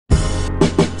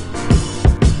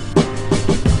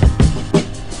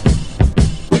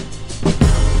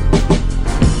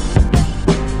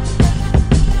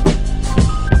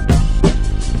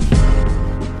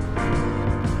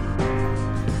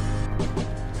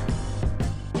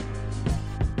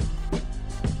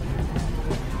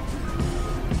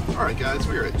Alright guys,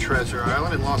 we are at Treasure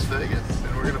Island in Las Vegas,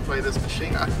 and we're going to play this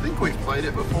machine. I think we've played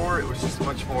it before. It was just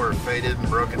much more faded and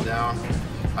broken down.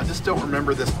 I just don't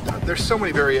remember this. There's so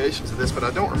many variations of this, but I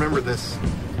don't remember this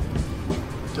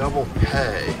double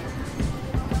pay.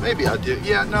 Maybe I do.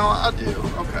 Yeah, no, I do.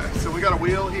 Okay, so we got a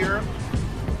wheel here.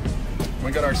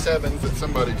 We got our sevens that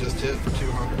somebody just hit for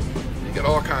 200. You get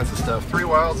all kinds of stuff. 3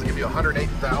 wilds to give you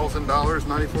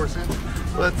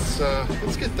 $108,000.94. Let's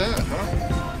get that,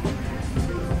 huh?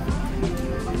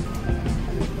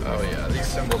 Oh yeah, these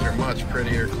symbols are much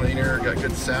prettier, cleaner, got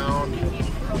good sound.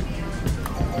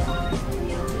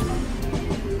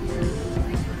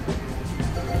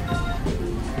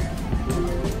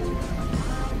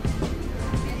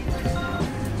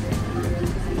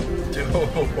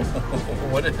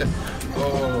 What is it?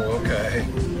 Oh, okay.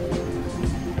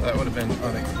 That would have been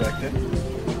unexpected.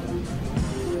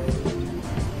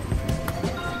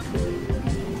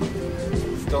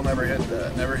 Still never hit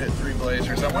that. Never hit 3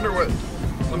 blazers. I wonder what.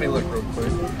 Let me look real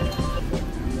quick.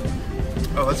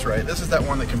 Oh, that's right. This is that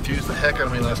one that confused the heck out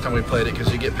of me last time we played it, because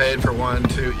you get paid for 1,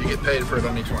 2. You get paid for it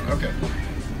on each one. Okay.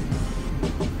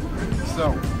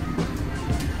 So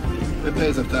it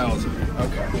pays 1,000.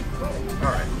 Okay.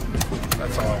 All right.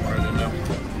 That's all I wanted to know.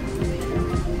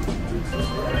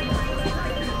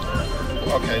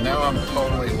 Okay, now I'm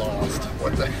totally lost.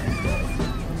 What the heck?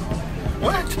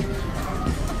 What?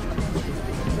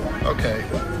 Okay.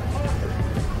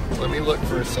 Let me look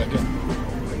for a second.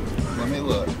 Let me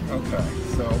look. Okay,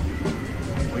 so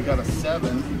we got a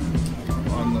 7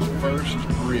 on the first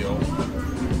reel.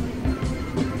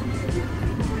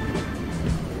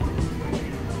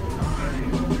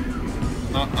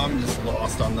 I'm just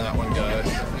lost on that one, guys.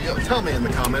 Tell me in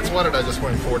the comments, why did I just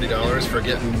win $40 for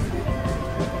getting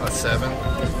a 7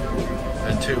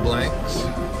 and 2 blanks?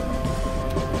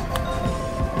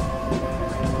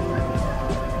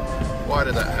 Why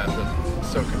did that happen? I'm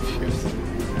so confused.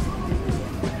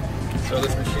 So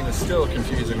this machine is still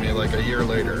confusing me like a year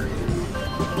later.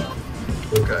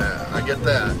 Okay, I get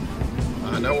that.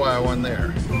 I know why I won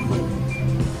there.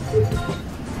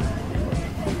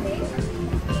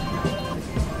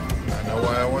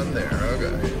 Why I won there,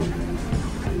 okay.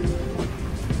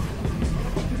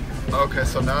 Okay,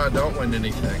 so now I don't win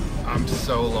anything. I'm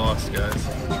so lost, guys.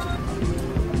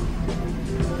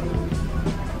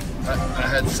 I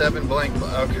had 7 blank,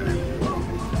 okay.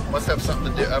 Must have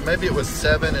something to do, maybe it was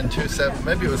 7 and 2 7,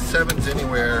 maybe it was 7s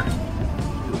anywhere.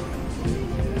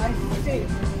 I see.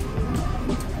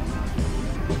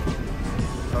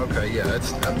 Okay, yeah,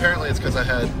 apparently it's because I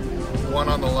had 1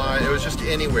 on the line. It was just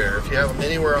anywhere. If you have them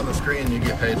anywhere on the screen, you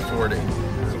get paid 40.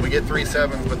 So we get 3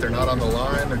 7s, but they're not on the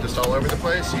line. They're just all over the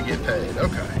place. You get paid.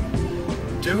 Okay.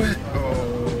 Do it. Oh.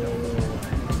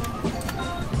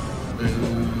 Boo.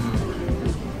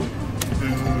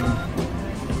 Boo.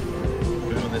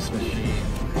 Boo this machine.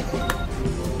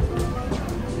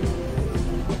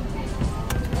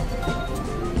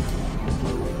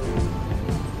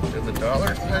 Did the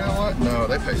dollars pay a lot? No,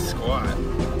 they pay squat.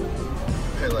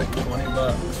 Pay like 20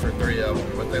 bucks for 3 of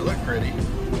them, but they look pretty.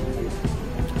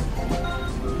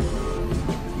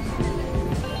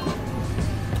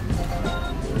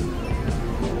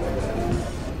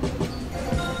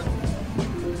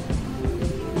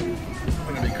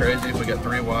 Wouldn't it be crazy if we got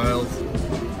 3 wilds?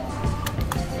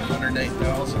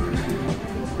 108,000.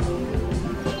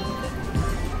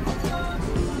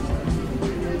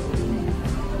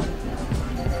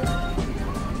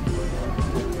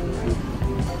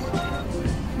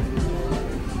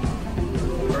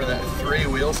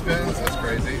 Wheel spins? That's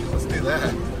crazy. Let's do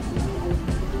that.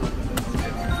 Let's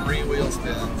get 3 wheel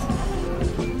spins.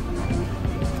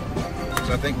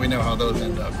 So I think we know how those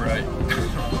end up, right?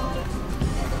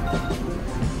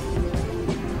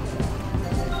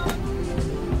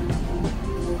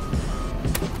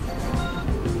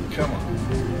 Come on.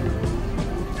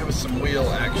 Give us some wheel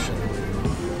action.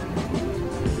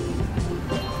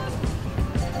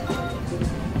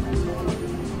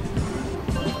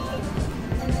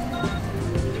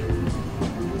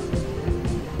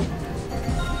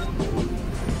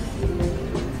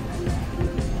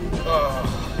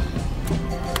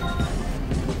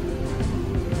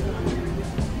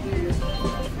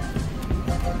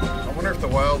 The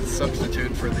wild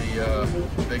substitute for the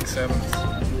big 7s.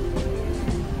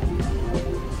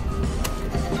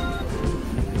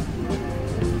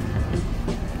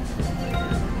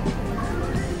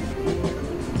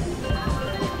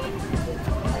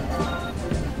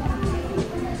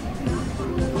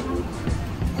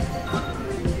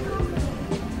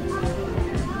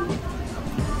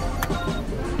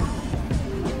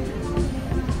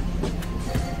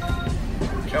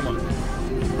 Come on.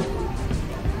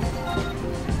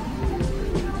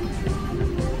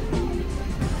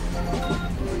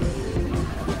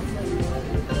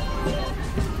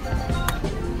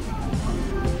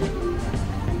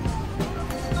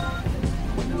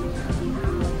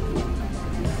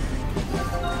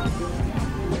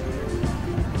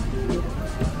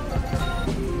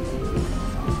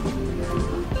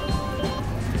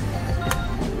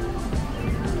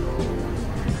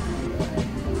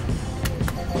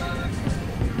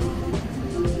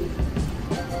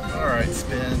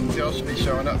 should be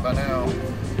showing up by now.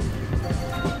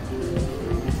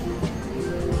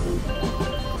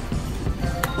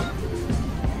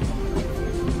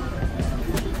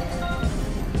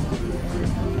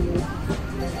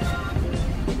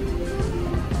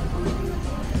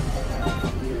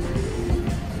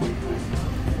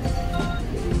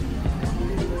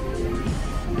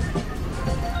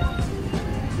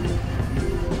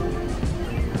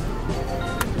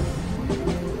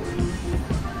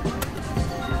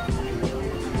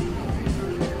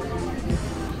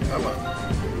 Come on.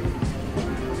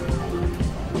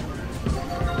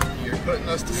 You're putting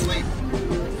us to sleep.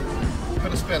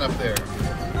 Put a spin up there.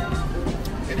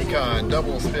 Any kind.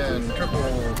 Double spin,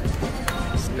 triple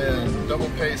spin, double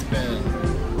pay spin,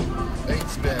 8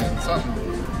 spin, something.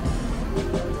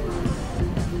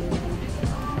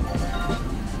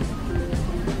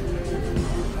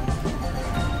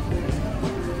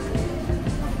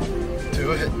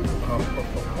 Do it. Oh.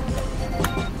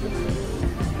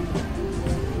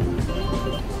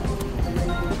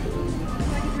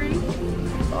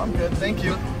 I'm good, thank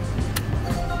you. I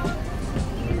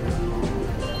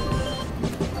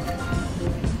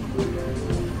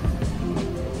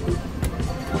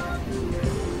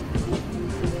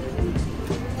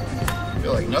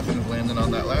feel like nothing's landing on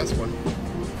that last one.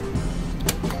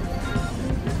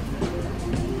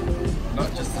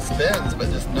 Not just the spins, but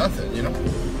just nothing, you know?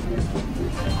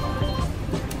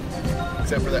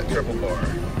 Except for that triple bar.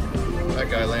 That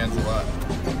guy lands a lot.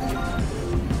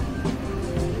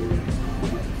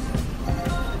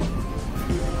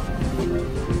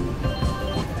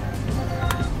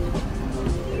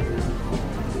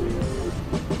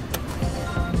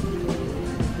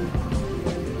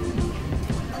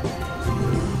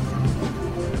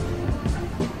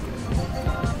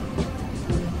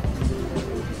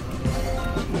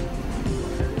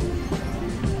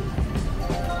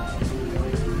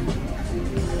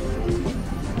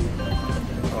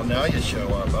 Now you show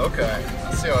up. Okay.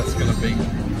 Let's see how it's going to be.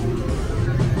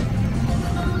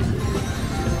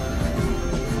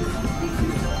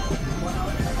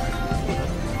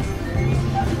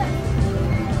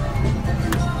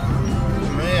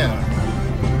 Man.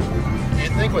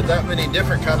 You'd think with that many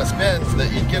different kind of spins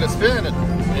that you'd get a spin,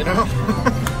 you know?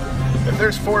 If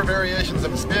there's 4 variations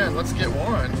of a spin, let's get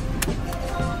one.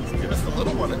 Let's give us the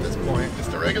little one at this point.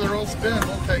 Just a regular old spin.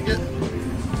 We'll take it.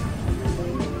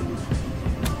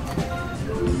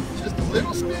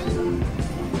 Little spin.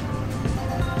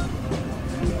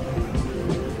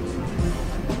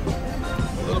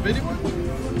 A little bitty one?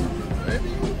 Maybe?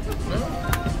 No?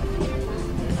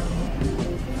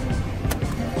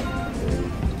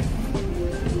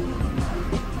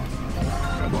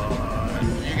 Come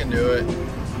on. You can do it.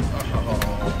 Oh.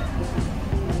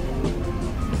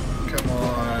 Come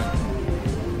on.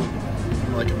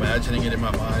 I'm like imagining it in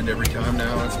my mind every time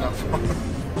now. It's not fun.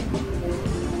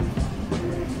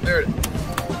 There it is.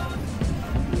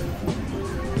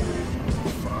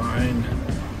 Fine.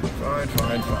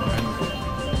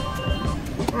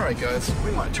 Alright guys,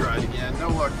 we might try it again. No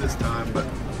luck this time, but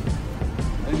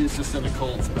maybe it's just in a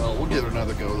cold spell. We'll give it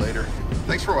another go later.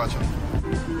 Thanks for watching.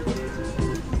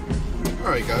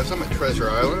 Alright guys, I'm at Treasure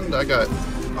Island. I got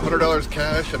 $100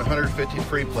 cash and $150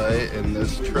 free play in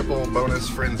this triple bonus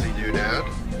frenzy doodad.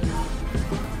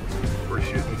 We're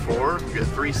shooting for. We got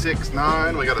 3, 6,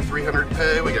 9. We got a 300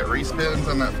 pay. We got respins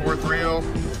on that 4th reel.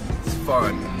 It's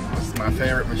fun. It's my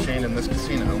favorite machine in this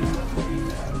casino.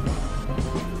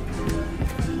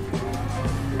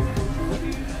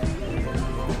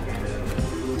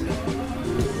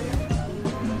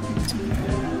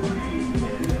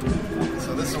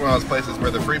 So this is one of those places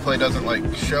where the free play doesn't like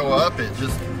show up, it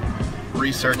just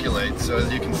recirculates. So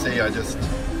as you can see, I just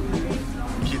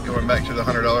keep going back to the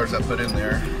 $100 I put in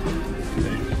there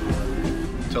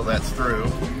until that's through.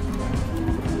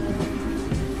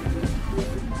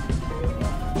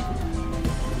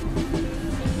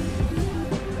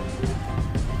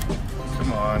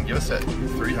 Give us that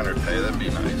 300 pay, that'd be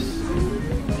nice.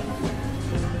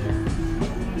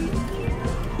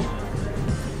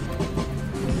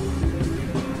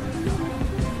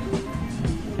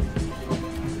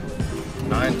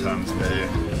 $9 times pay. I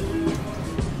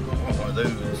want one of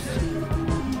those.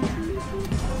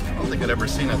 I don't think I'd ever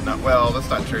seen it. Well, that's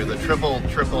not true. The triple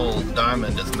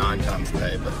diamond is 9 times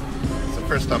pay, but it's the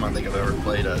first time I think I've ever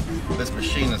played this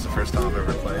machine is the first time I've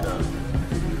ever played a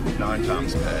 9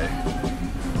 times pay.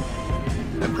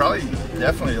 And probably,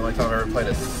 definitely the only time I've ever played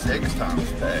a 6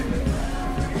 times pay.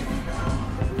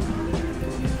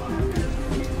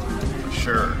 For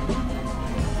sure.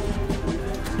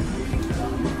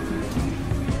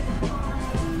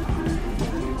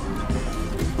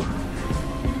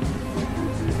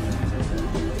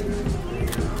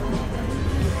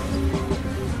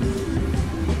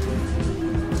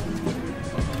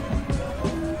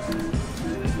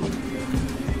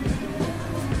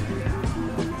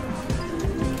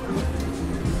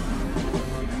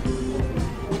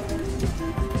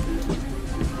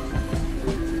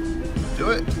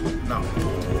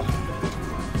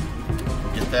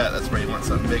 That's where you want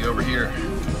something big over here.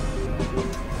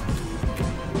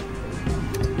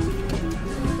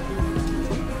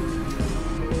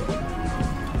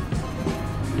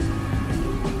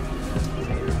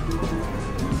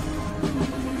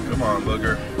 Come on,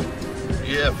 booger.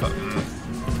 Yeah,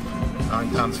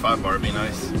 9 times 5 bar would be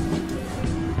nice.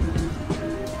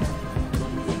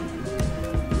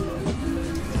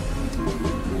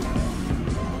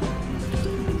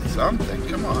 Something,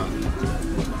 come on.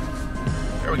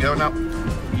 There we go, now.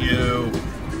 You.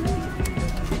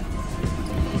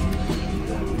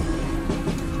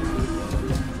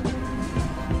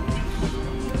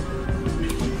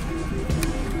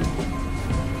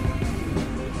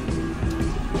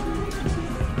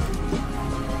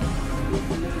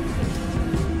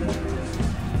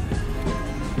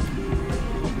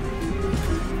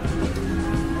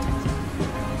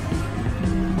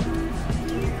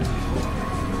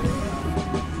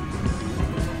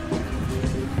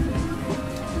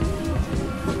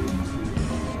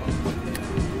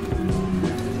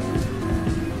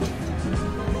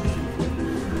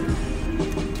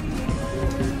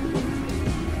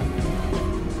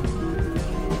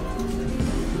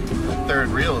 Third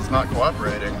reel is not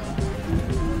cooperating.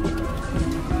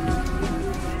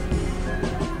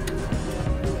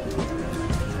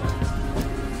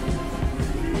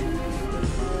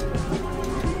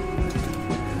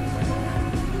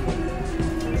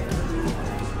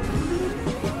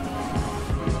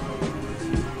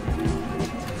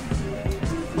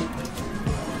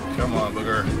 Come on,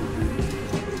 booger.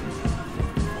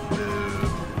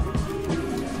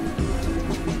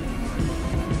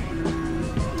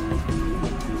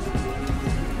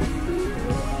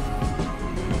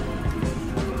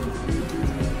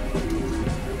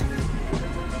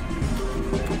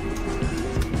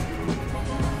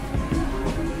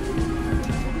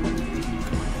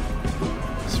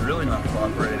 Really not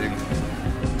cooperating.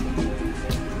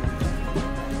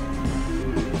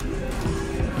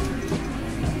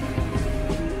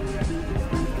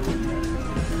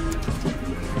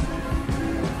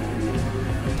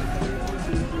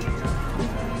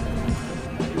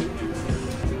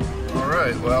 All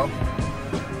right, well,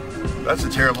 that's a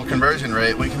terrible conversion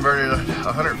rate. We converted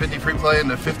 150 free play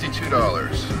into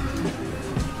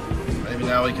 $52. Maybe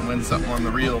now we can win something on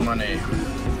the real money.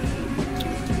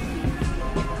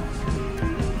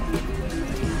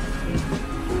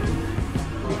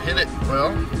 Hit it.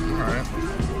 Well, alright.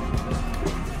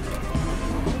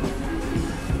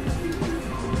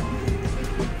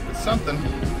 It's something.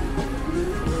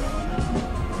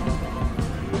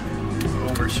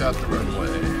 Overshot the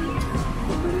runway.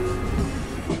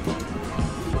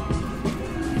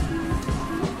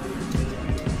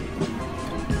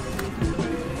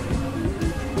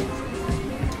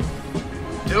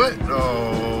 Do it? Oh.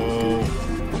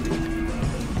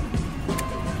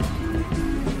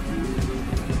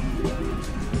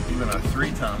 A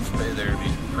 3 times pay there would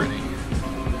be pretty.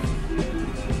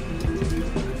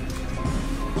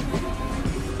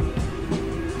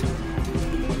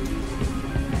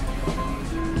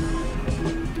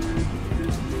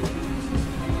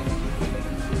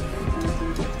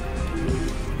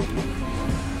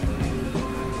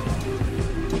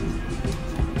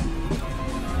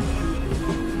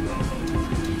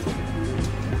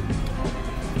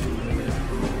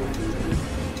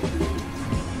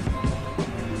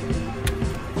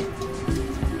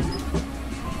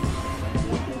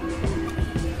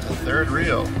 Third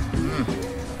reel.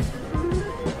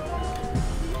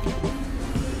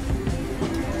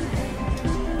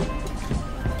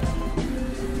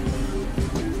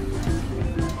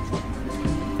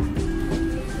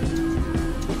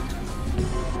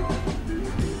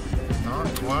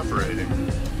 Not cooperating.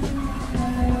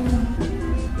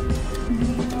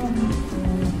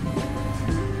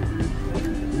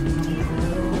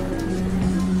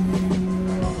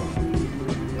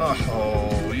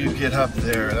 Oh, you get up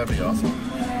there. That'd be awesome.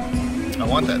 I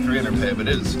want that 300 pay, but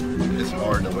it's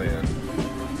hard to win.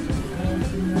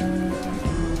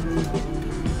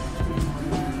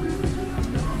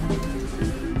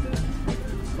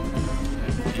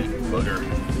 Booger.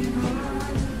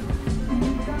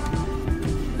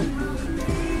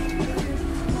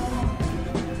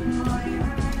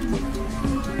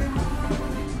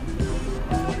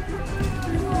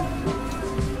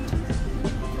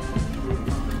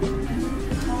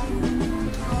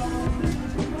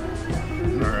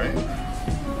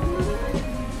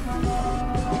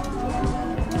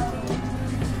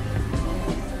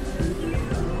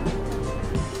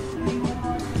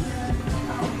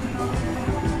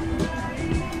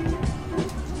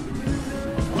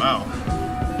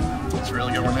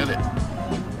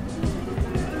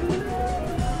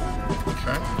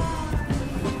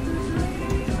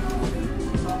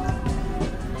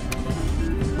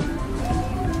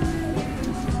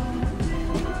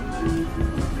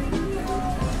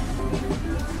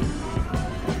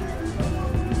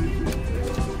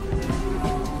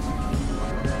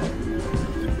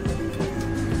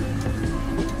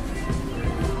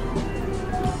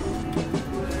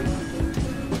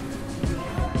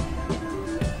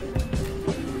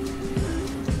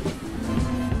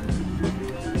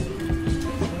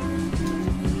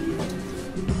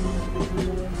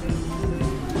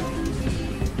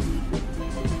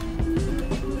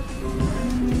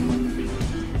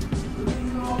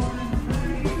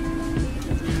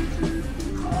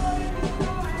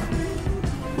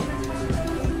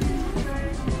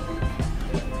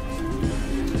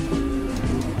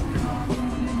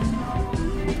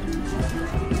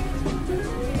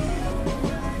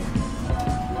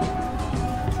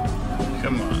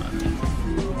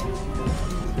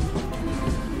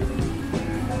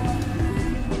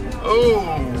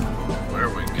 Oh, there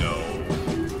we go.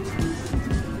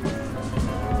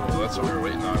 Oh, that's what we were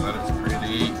waiting on. That is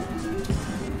pretty.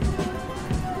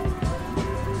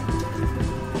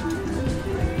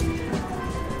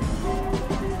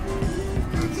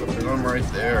 That's a film right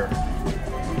there.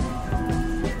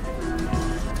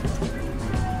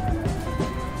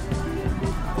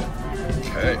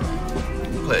 Okay,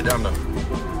 play it down to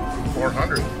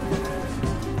 400.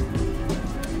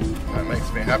 That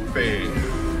makes me happy.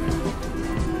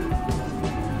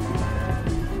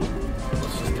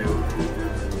 Let's just do.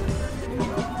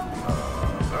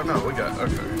 Oh no, we got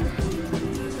okay.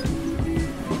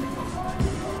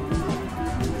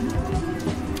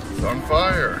 It's on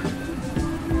fire.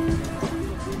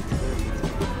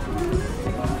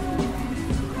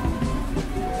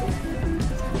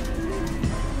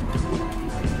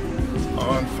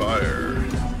 On fire.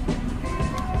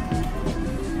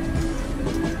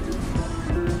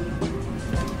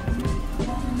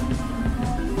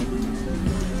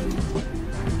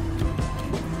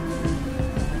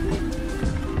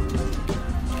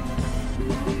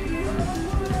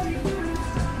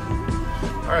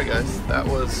 Alright guys, that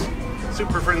was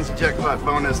Super Frenzy Jackpot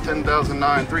bonus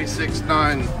 10,009,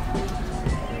 369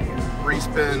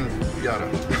 respin, yada.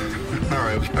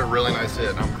 Alright, we got a really nice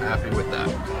hit. I'm happy with that.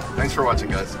 Thanks for watching,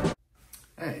 guys.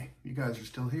 Hey, you guys are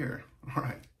still here.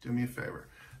 Alright, do me a favor.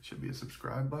 Should be a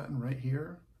subscribe button right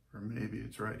here, or maybe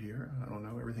it's right here. I don't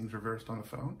know, everything's reversed on the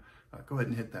phone. Go ahead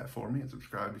and hit that for me and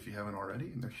subscribe if you haven't already.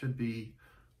 And there should be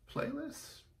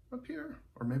playlists up here,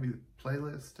 or maybe the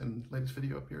playlist and latest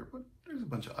video up here, but there's a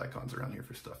bunch of icons around here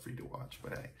for stuff for you to watch.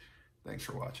 But hey, thanks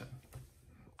for watching.